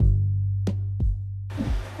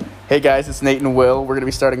Hey guys, it's Nate and Will. We're going to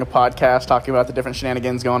be starting a podcast talking about the different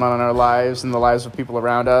shenanigans going on in our lives and the lives of people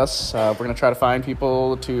around us. We're going to try to find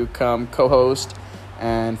people to come co-host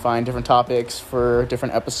and find different topics for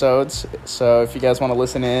different episodes. So if you guys want to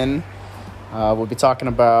listen in, we'll be talking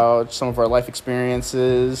about some of our life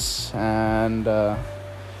experiences, and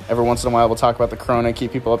every once in a while we'll talk about the corona,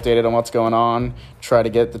 keep people updated on what's going on, try to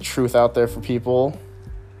get the truth out there for people.